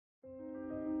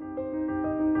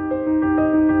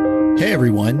Hey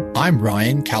everyone, I'm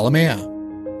Ryan Kalamea.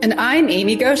 And I'm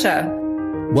Amy Gosha.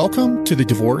 Welcome to the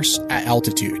Divorce at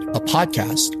Altitude, a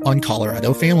podcast on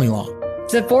Colorado family law.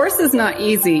 Divorce is not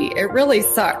easy. It really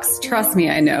sucks. Trust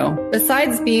me, I know.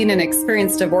 Besides being an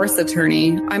experienced divorce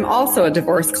attorney, I'm also a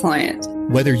divorce client.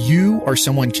 Whether you are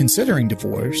someone considering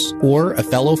divorce or a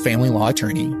fellow family law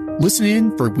attorney, listen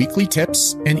in for weekly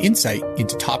tips and insight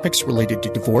into topics related to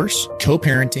divorce,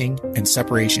 co-parenting, and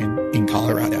separation in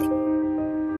Colorado.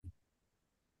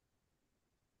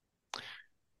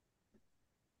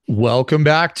 Welcome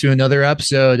back to another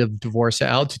episode of Divorce at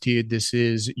Altitude. This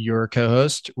is your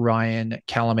co-host, Ryan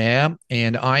Kalamea,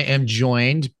 and I am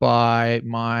joined by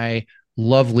my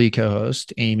lovely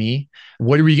co-host, Amy.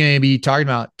 What are we going to be talking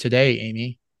about today,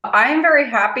 Amy? I'm very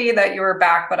happy that you are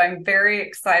back, but I'm very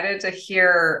excited to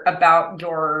hear about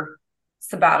your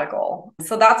sabbatical.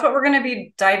 So that's what we're going to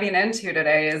be diving into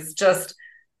today, is just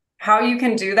how you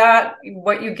can do that,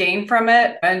 what you gain from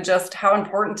it, and just how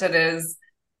important it is,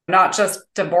 not just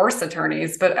divorce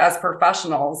attorneys, but as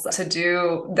professionals, to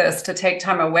do this, to take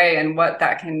time away, and what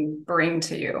that can bring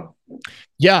to you.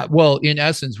 Yeah, well, in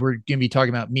essence, we're going to be talking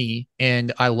about me,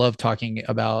 and I love talking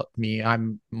about me.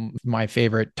 I'm my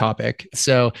favorite topic.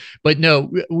 So, but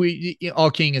no, we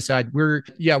all kidding aside, we're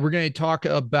going to talk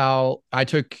about, I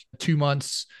took 2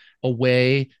 months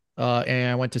away and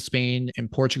I went to Spain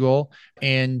and Portugal,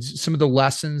 and some of the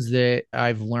lessons that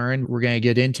I've learned, we're going to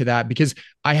get into that, because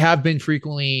I have been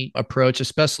frequently approached,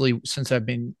 especially since I've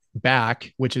been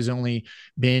back, which has only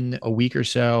been a week or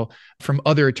so, from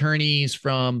other attorneys,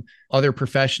 from other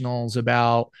professionals,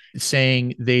 about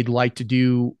saying they'd like to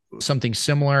do something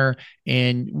similar.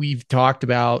 And we've talked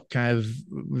about kind of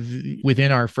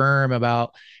within our firm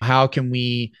about how can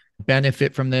we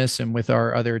benefit from this, and with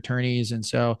our other attorneys. And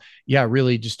so, yeah,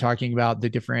 really just talking about the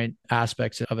different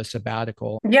aspects of a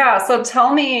sabbatical. Yeah. So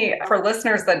tell me, for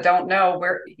listeners that don't know,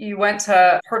 where you went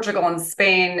to Portugal and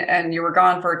Spain and you were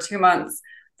gone for 2 months.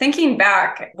 Thinking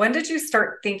back, when did you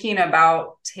start thinking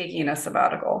about taking a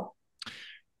sabbatical?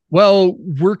 Well,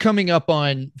 we're coming up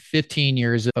on 15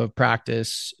 years of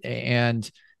practice. And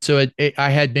so I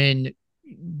had been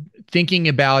thinking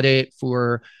about it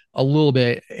for a little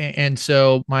bit. And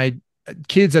so my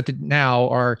kids now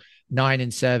are 9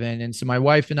 and 7. And so my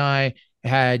wife and I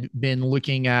had been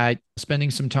looking at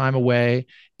spending some time away.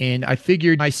 And I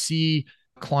figured, I see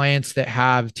clients that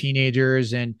have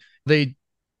teenagers and they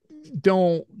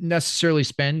don't necessarily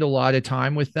spend a lot of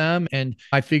time with them. And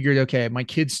I figured, okay, my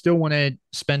kids still want to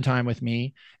spend time with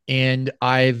me, and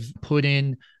I've put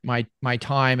in my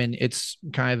time, and it's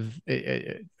kind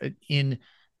of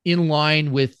in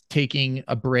line with taking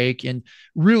a break. And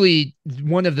really,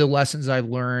 one of the lessons I've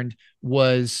learned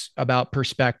was about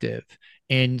perspective.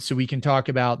 And so we can talk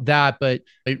about that, but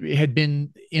it had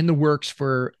been in the works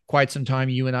for quite some time.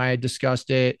 You and I had discussed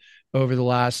it over the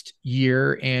last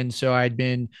year. And so I'd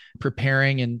been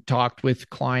preparing and talked with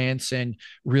clients, and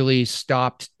really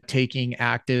stopped taking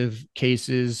active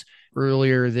cases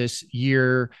earlier this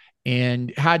year,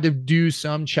 and had to do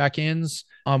some check-ins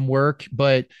on work,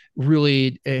 but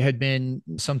really it had been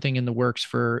something in the works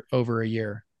for over a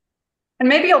year. And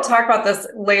maybe you'll talk about this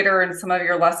later in some of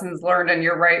your lessons learned. And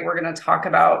you're right, we're going to talk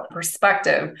about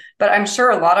perspective. But I'm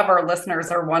sure a lot of our listeners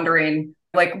are wondering,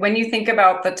 like, when you think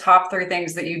about the top 3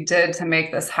 things that you did to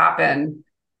make this happen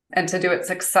and to do it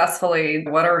successfully,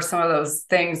 what are some of those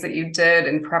things that you did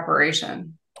in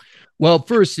preparation? Well,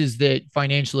 first is that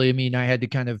financially, I mean, I had to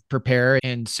kind of prepare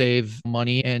and save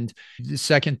money. And the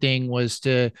second thing was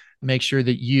to make sure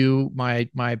that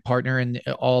my partner, and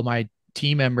all my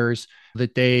team members,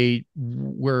 that they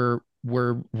were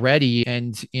ready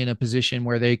and in a position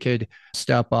where they could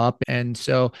step up. And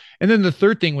then the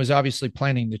third thing was obviously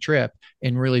planning the trip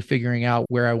and really figuring out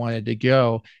where I wanted to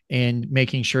go, and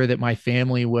making sure that my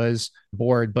family was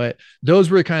board. But those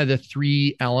were kind of the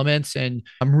 3 elements. And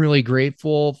I'm really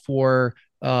grateful for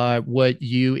what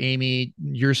you, Amy,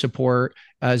 your support,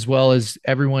 as well as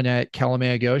everyone at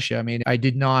Kalamea Gosha. I mean, I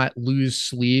did not lose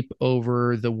sleep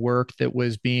over the work that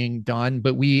was being done,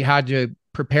 but we had to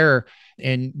prepare,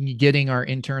 and getting our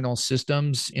internal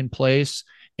systems in place,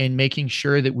 and making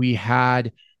sure that we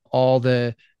had all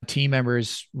the team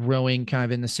members rowing kind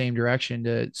of in the same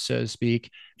direction, so to speak.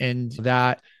 And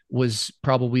that was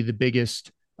probably the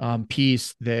biggest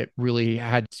piece that really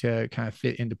had to kind of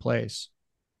fit into place.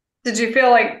 Did you feel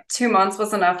like 2 months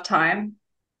was enough time?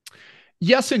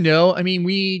 Yes and no. I mean,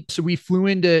 we flew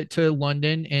into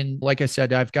London, and like I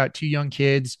said, I've got 2 young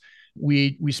kids.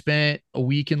 We spent a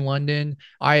week in London.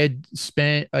 I had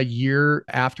spent a year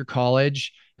after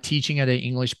college teaching at an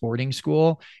English boarding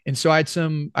school. And so I'd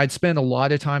spent a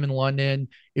lot of time in London.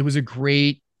 It was a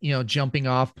great jumping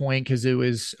off point because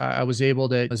I was able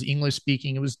to, as English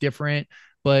speaking, it was different,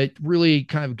 but really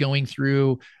kind of going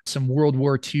through some World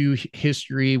War II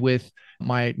history with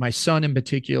my son in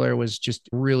particular was just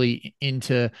really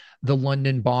into the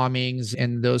London bombings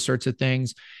and those sorts of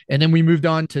things. And then we moved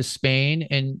on to Spain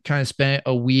and kind of spent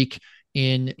a week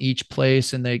in each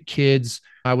place. And the kids,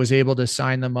 I was able to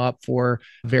sign them up for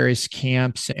various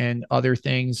camps and other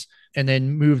things, and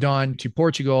then moved on to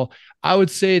Portugal. I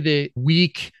would say the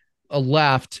week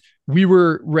left, we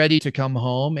were ready to come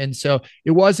home. And so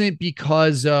it wasn't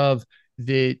because of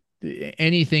the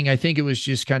anything. I think it was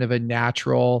just kind of a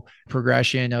natural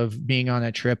progression of being on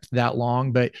a trip that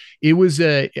long, but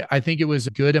I think it was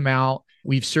a good amount.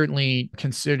 We've certainly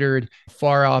considered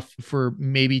far off for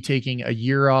maybe taking a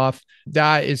year off.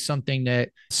 That is something that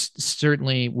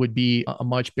certainly would be a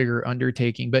much bigger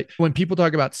undertaking. But when people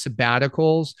talk about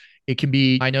sabbaticals, it can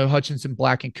be, I know Hutchinson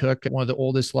Black and Cook, one of the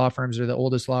oldest law firms, or the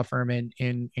oldest law firm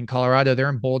in Colorado. They're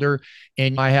in Boulder,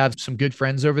 and I have some good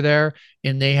friends over there,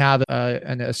 and they have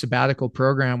a sabbatical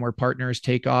program where partners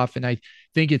take off, and I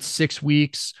think it's 6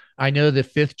 weeks. I know the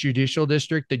Fifth Judicial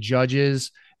District, the judges,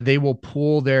 they will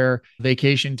pool their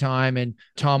vacation time, and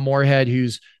Tom Moorhead,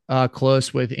 who's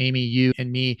close with Amy, you,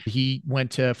 and me, he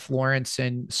went to Florence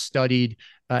and studied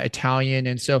Italian.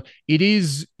 And so it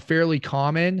is fairly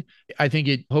common. I think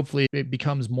hopefully it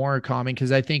becomes more common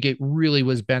because I think it really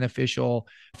was beneficial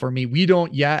for me. We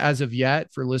don't yet, as of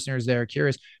yet, for listeners that are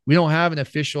curious, we don't have an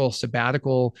official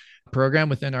sabbatical program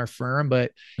within our firm,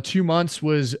 but 2 months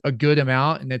was a good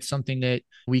amount. And it's something that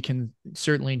we can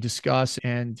certainly discuss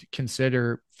and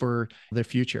consider for the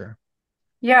future.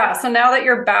 Yeah. So now that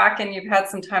you're back and you've had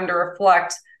some time to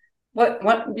reflect,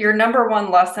 what your number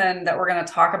one lesson that we're going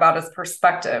to talk about is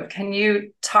perspective. Can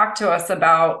you talk to us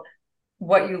about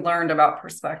what you learned about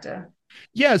perspective?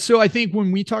 Yeah. So I think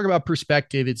when we talk about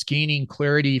perspective, it's gaining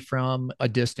clarity from a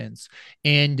distance.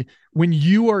 And when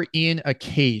you are in a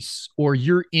case or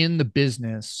you're in the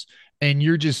business and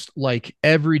you're just like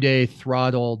every day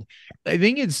throttled, I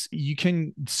think you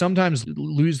can sometimes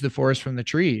lose the forest from the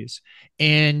trees.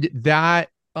 And that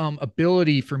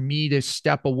ability for me to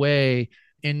step away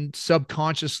and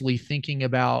subconsciously thinking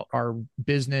about our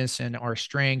business and our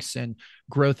strengths and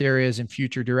growth areas and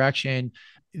future direction,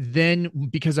 then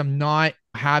because I'm not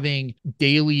having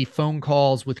daily phone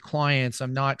calls with clients,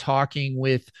 I'm not talking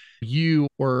with you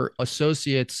or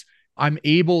associates, I'm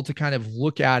able to kind of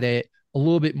look at it a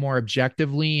little bit more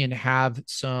objectively and have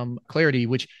some clarity,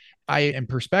 which I am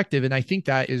perspective. And I think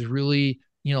that is really,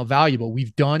 valuable.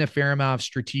 We've done a fair amount of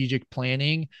strategic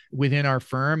planning within our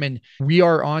firm, and we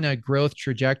are on a growth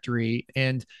trajectory,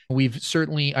 and we've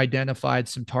certainly identified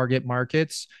some target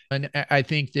markets. And I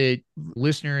think that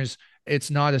listeners, it's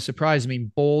not a surprise. I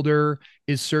mean, Boulder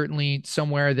is certainly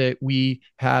somewhere that we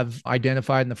have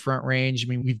identified in the Front Range. I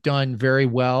mean, we've done very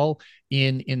well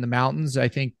in the mountains. I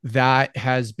think that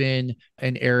has been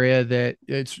an area that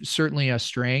it's certainly a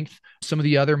strength. Some of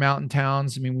the other mountain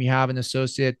towns, I mean, we have an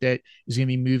associate that is going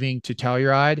to be moving to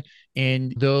Telluride,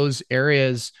 and those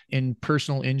areas in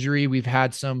personal injury, we've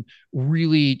had some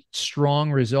really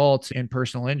strong results in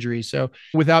personal injury. So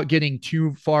without getting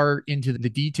too far into the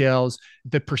details,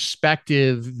 the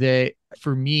perspective that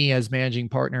for me as managing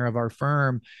partner of our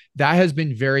firm, that has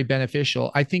been very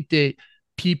beneficial. I think that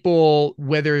people,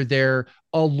 whether they're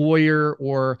a lawyer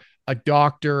or a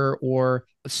doctor or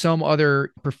some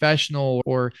other professional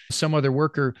or some other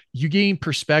worker, you gain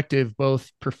perspective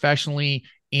both professionally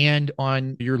and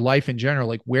on your life in general.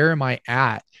 Like, where am I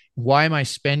at? Why am I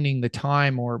spending the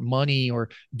time or money or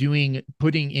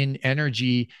putting in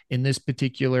energy in this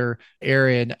particular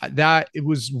area? And that it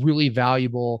was really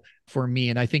valuable for me.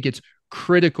 And I think it's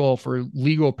critical for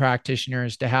legal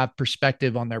practitioners to have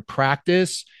perspective on their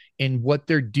practice and what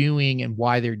they're doing and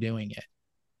why they're doing it.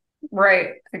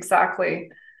 Right, exactly.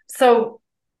 So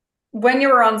when you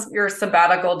were on your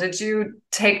sabbatical, did you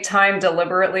take time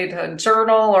deliberately to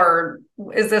journal, or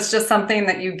is this just something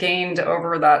that you gained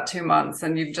over that 2 months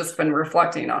and you've just been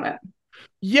reflecting on it?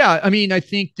 Yeah, I mean, I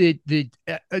think that the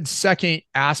second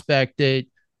aspect that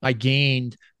I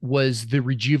gained was the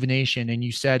rejuvenation. And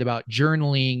you said about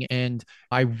journaling, and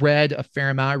I read a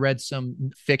fair amount. I read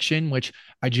some fiction, which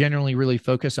I generally really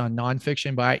focus on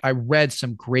nonfiction, but I read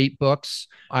some great books.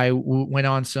 Went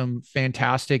on some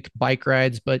fantastic bike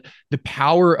rides, but the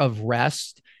power of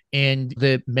rest and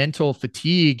the mental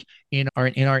fatigue in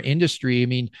our industry. I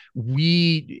mean,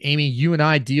 Amy, you and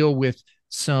I deal with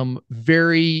some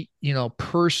very,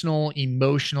 personal,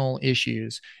 emotional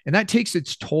issues, and that takes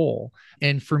its toll.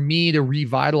 And for me to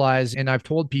revitalize, and I've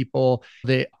told people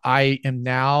that I am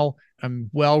now I'm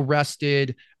well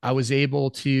rested. I was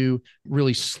able to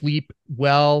really sleep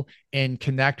well and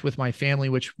connect with my family,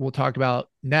 which we'll talk about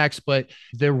next. But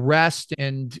the rest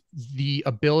and the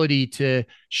ability to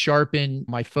sharpen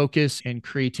my focus and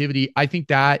creativity, I think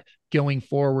that going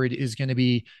forward is going to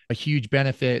be a huge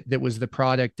benefit that was the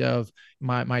product of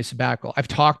my sabbatical. I've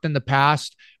talked in the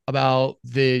past about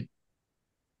the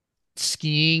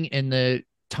skiing and the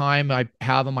time I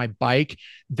have on my bike.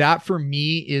 That for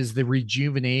me is the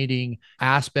rejuvenating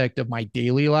aspect of my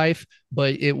daily life.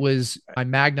 But it was, I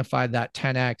magnified that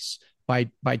 10x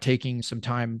by taking some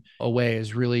time away,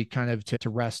 is really kind of to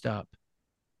rest up.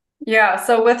 Yeah.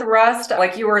 So with Rust,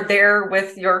 like you were there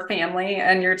with your family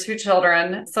and your two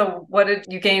children. So what did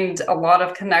you gained a lot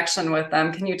of connection with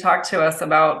them? Can you talk to us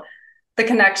about the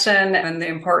connection and the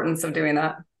importance of doing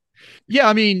that? Yeah,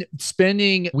 I mean,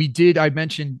 I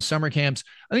mentioned summer camps.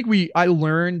 I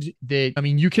learned that, I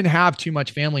mean, you can have too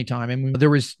much family time. I mean,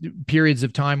 there was periods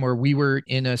of time where we were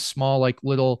in a small, like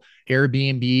little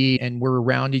Airbnb and we're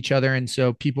around each other. And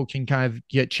so people can kind of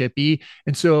get chippy.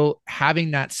 And so having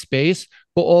that space,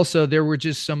 but also there were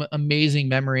just some amazing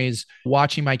memories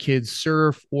watching my kids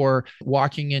surf or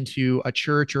walking into a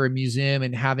church or a museum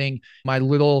and having my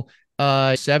little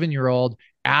 7-year old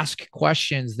ask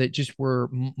questions that just were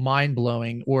mind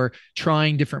blowing, or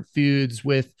trying different foods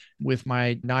with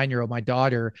my 9-year old, my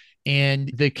daughter,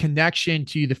 and the connection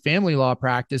to the family law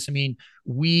practice. I mean,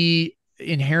 we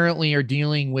inherently are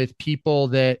dealing with people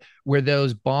that where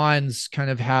those bonds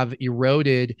kind of have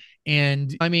eroded.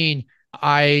 And I mean,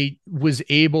 I was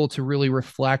able to really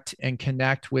reflect and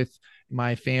connect with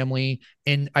my family.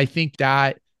 And I think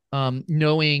that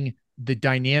knowing the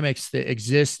dynamics that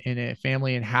exist in a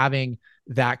family and having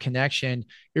that connection,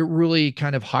 it really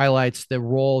kind of highlights the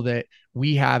role that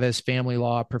we have as family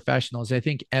law professionals. I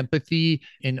think empathy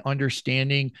and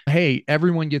understanding, hey,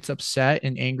 everyone gets upset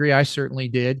and angry. I certainly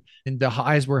did. And the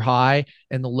highs were high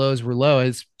and the lows were low.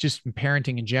 It's just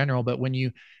parenting in general. But when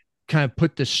you kind of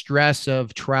put the stress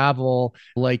of travel,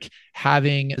 like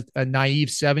having a naive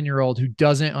 7-year old who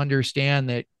doesn't understand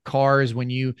that cars, when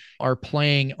you are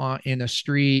playing in a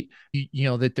street,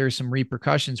 that there's some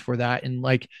repercussions for that, and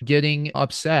like getting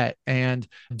upset and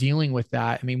dealing with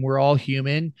that. I mean, we're all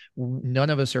human. None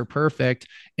of us are perfect.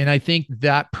 And I think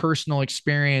that personal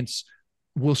experience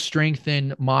will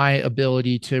strengthen my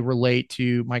ability to relate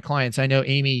to my clients. I know,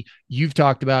 Amy, you've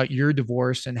talked about your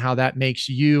divorce and how that makes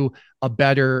you a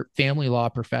better family law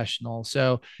professional.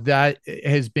 So that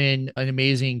has been an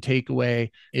amazing takeaway,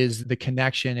 is the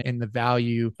connection and the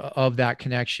value of that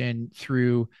connection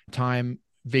through time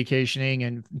vacationing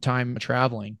and time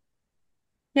traveling.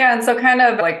 Yeah. And so, kind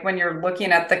of like when you're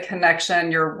looking at the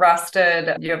connection, you're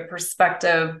rested, you have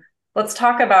perspective. Let's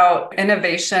talk about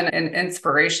innovation and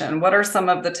inspiration. What are some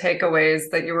of the takeaways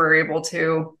that you were able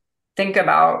to think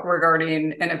about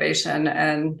regarding innovation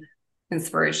and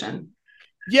inspiration?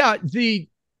 Yeah, the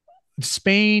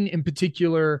Spain in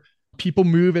particular, people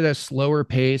move at a slower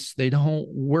pace. They don't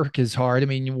work as hard. I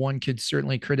mean, one could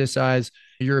certainly criticize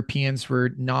Europeans for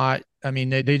not, I mean,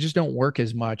 they just don't work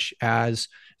as much as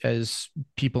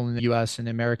people in the US and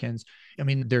Americans. I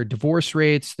mean, their divorce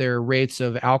rates, their rates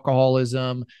of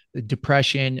alcoholism,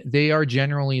 depression, they are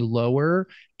generally lower.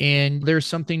 And there's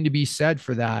something to be said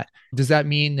for that. Does that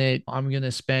mean that I'm going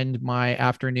to spend my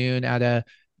afternoon at a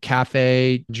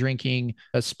cafe drinking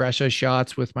espresso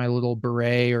shots with my little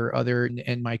beret or other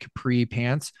and my capri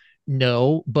pants?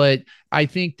 No, but I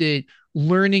think that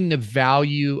learning the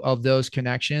value of those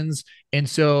connections. And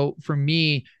so for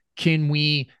me, can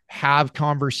we have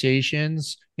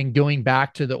conversations, and going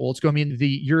back to the old school? I mean, the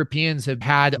Europeans have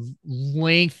had a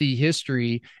lengthy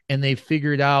history and they've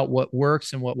figured out what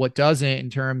works and what doesn't in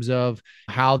terms of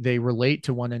how they relate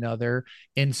to one another.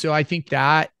 And so I think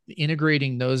that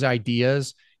integrating those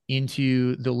ideas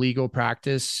into the legal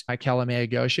practice at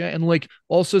Kalamaya, and like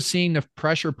also seeing the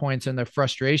pressure points and the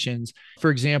frustrations.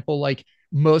 For example, like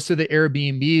most of the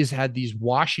Airbnbs had these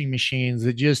washing machines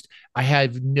that just, I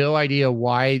had no idea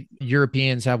why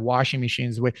Europeans have washing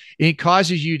machines. It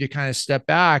causes you to kind of step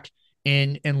back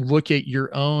and look at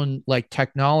your own like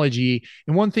technology.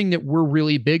 And one thing that we're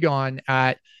really big on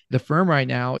at the firm right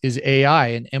now is AI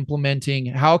and implementing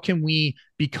how can we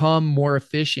become more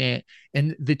efficient.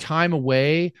 And the time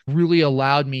away really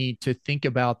allowed me to think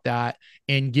about that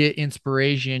and get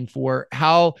inspiration for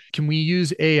how can we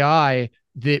use AI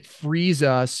that frees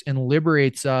us and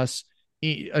liberates us,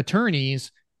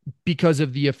 attorneys, because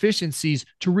of the efficiencies,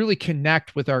 to really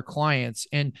connect with our clients.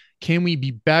 And can we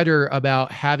be better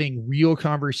about having real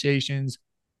conversations,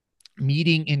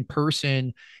 meeting in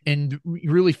person, and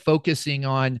really focusing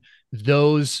on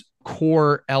those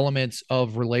core elements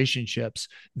of relationships.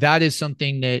 That is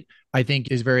something that I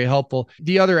think is very helpful.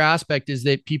 The other aspect is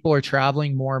that people are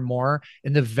traveling more and more,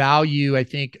 and the value I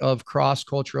think of cross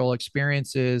cultural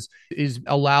experiences is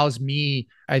allows me,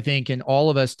 I think, and all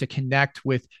of us to connect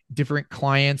with different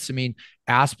clients. I mean,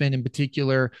 Aspen in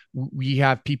particular, we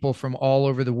have people from all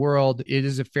over the world. It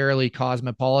is a fairly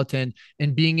cosmopolitan,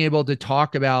 and being able to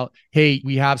talk about, hey,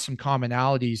 we have some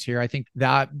commonalities here. I think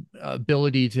that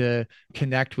ability to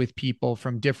connect with people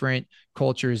from different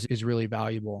cultures is really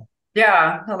valuable.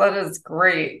 Yeah, well, that is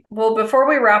great. Well, before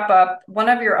we wrap up, one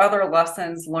of your other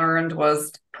lessons learned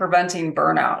was preventing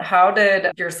burnout. How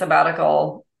did your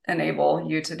sabbatical enable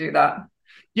you to do that?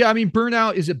 Yeah, I mean,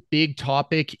 burnout is a big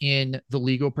topic in the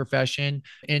legal profession.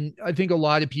 And I think a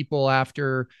lot of people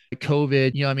after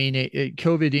COVID, I mean,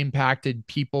 COVID impacted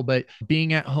people, but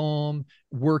being at home,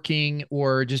 working,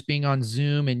 or just being on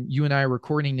Zoom, and you and I are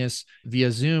recording this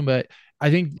via Zoom, but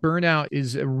I think burnout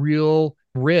is a real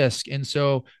risk. And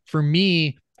so for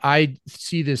me, I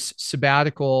see this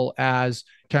sabbatical as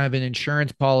kind of an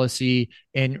insurance policy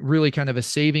and really kind of a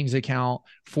savings account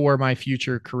for my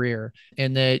future career.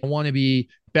 And that I want to be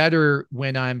better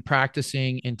when I'm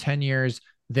practicing in 10 years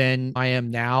than I am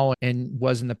now and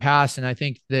was in the past. And I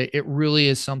think that it really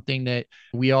is something that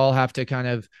we all have to kind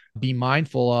of be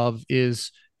mindful of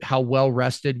is how well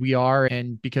rested we are.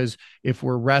 And because if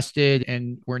we're rested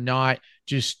and we're not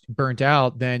just burnt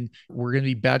out, then we're going to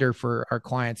be better for our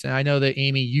clients. And I know that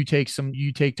Amy, you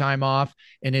take time off,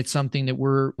 and it's something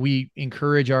that we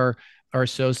encourage our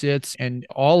associates and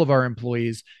all of our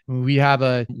employees. We have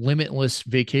a limitless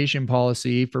vacation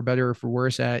policy for better or for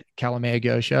worse at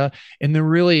Kalamaya. And then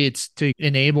really it's to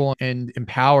enable and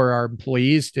empower our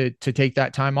employees to take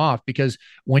that time off, because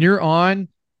when you're on,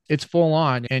 it's full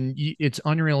on, and it's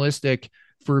unrealistic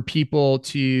for people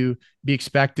to be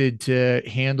expected to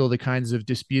handle the kinds of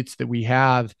disputes that we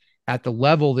have at the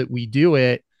level that we do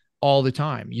it all the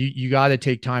time. You got to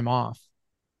take time off.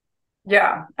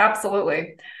 Yeah,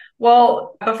 absolutely.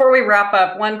 Well, before we wrap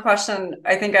up, one question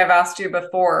I think I've asked you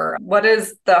before.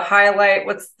 What's the highlight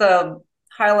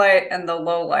and the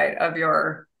low light of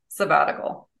your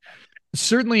sabbatical?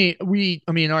 Certainly,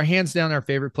 I mean, our hands down, our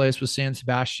favorite place was San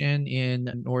Sebastian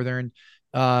in northern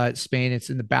Spain. It's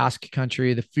in the Basque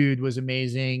country. The food was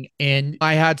amazing, and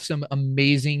I had some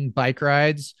amazing bike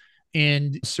rides.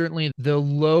 And certainly the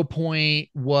low point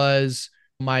was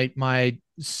my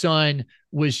son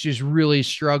was just really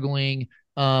struggling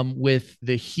with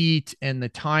the heat and the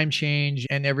time change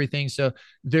and everything. So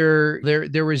there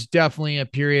was definitely a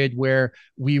period where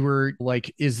we were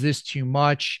like, is this too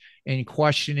much? And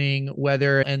questioning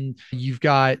whether, and you've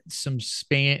got some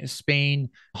Spain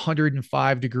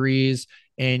 105 degrees,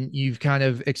 and you've kind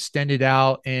of extended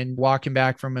out and walking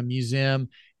back from a museum,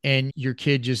 and your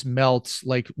kid just melts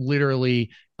like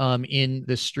literally in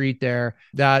the street there.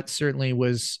 That certainly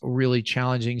was a really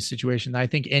challenging situation. I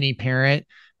think any parent,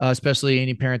 especially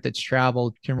any parent that's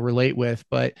traveled, can relate with.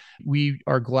 But we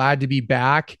are glad to be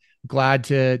back, glad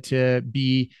to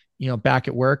be back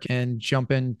at work and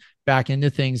jumping back into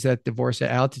things at Divorce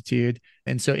at Altitude.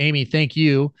 And so, Amy, thank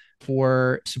you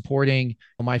for supporting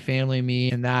my family and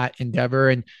me in that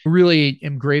endeavor. And really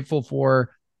am grateful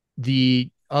for the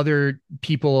other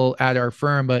people at our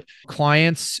firm, but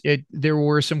there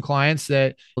were some clients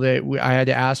that I had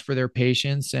to ask for their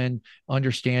patience and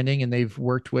understanding, and they've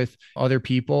worked with other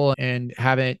people and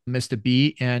haven't missed a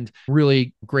beat, and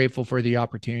really grateful for the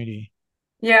opportunity.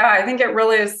 Yeah, I think it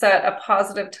really has set a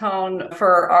positive tone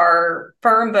for our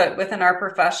firm, but within our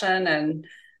profession. And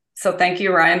so thank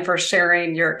you, Ryan, for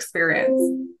sharing your experience.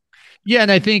 Yeah,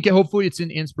 and I think hopefully it's an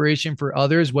inspiration for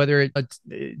others, whether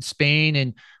Spain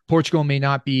and Portugal may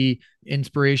not be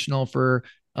inspirational for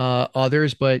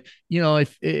others, but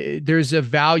if there's a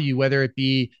value, whether it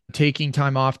be taking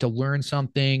time off to learn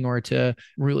something or to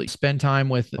really spend time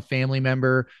with a family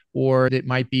member, or it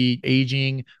might be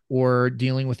aging or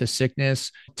dealing with a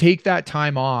sickness, take that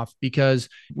time off, because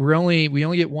we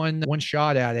only get one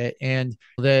shot at it, and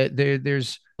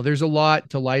there's a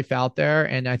lot to life out there.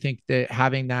 And I think that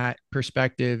having that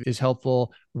perspective is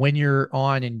helpful when you're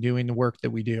on and doing the work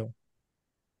that we do.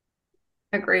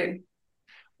 Agreed.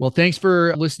 Well, thanks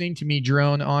for listening to me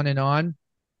drone on and on.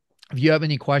 If you have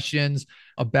any questions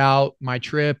about my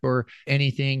trip or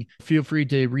anything, feel free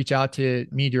to reach out to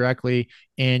me directly.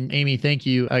 And Amy, thank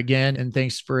you again. And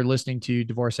thanks for listening to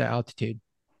Divorce at Altitude.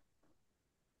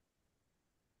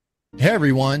 Hey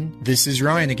everyone, this is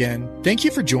Ryan again. Thank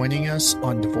you for joining us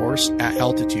on Divorce at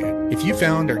Altitude. If you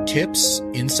found our tips,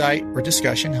 insight, or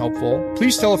discussion helpful,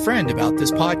 please tell a friend about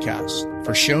this podcast.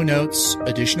 For show notes,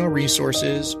 additional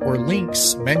resources, or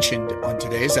links mentioned on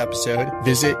today's episode,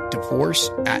 visit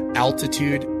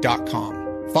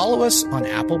divorceataltitude.com. Follow us on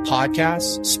Apple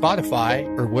Podcasts, Spotify,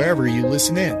 or wherever you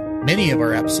listen in. Many of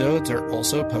our episodes are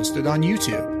also posted on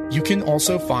YouTube. You can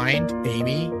also find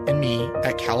Amy and me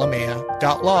at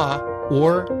kalamaya.law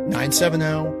or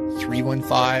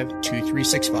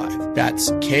 970-315-2365. That's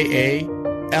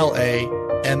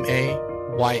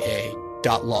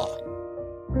KALAMAYA.law.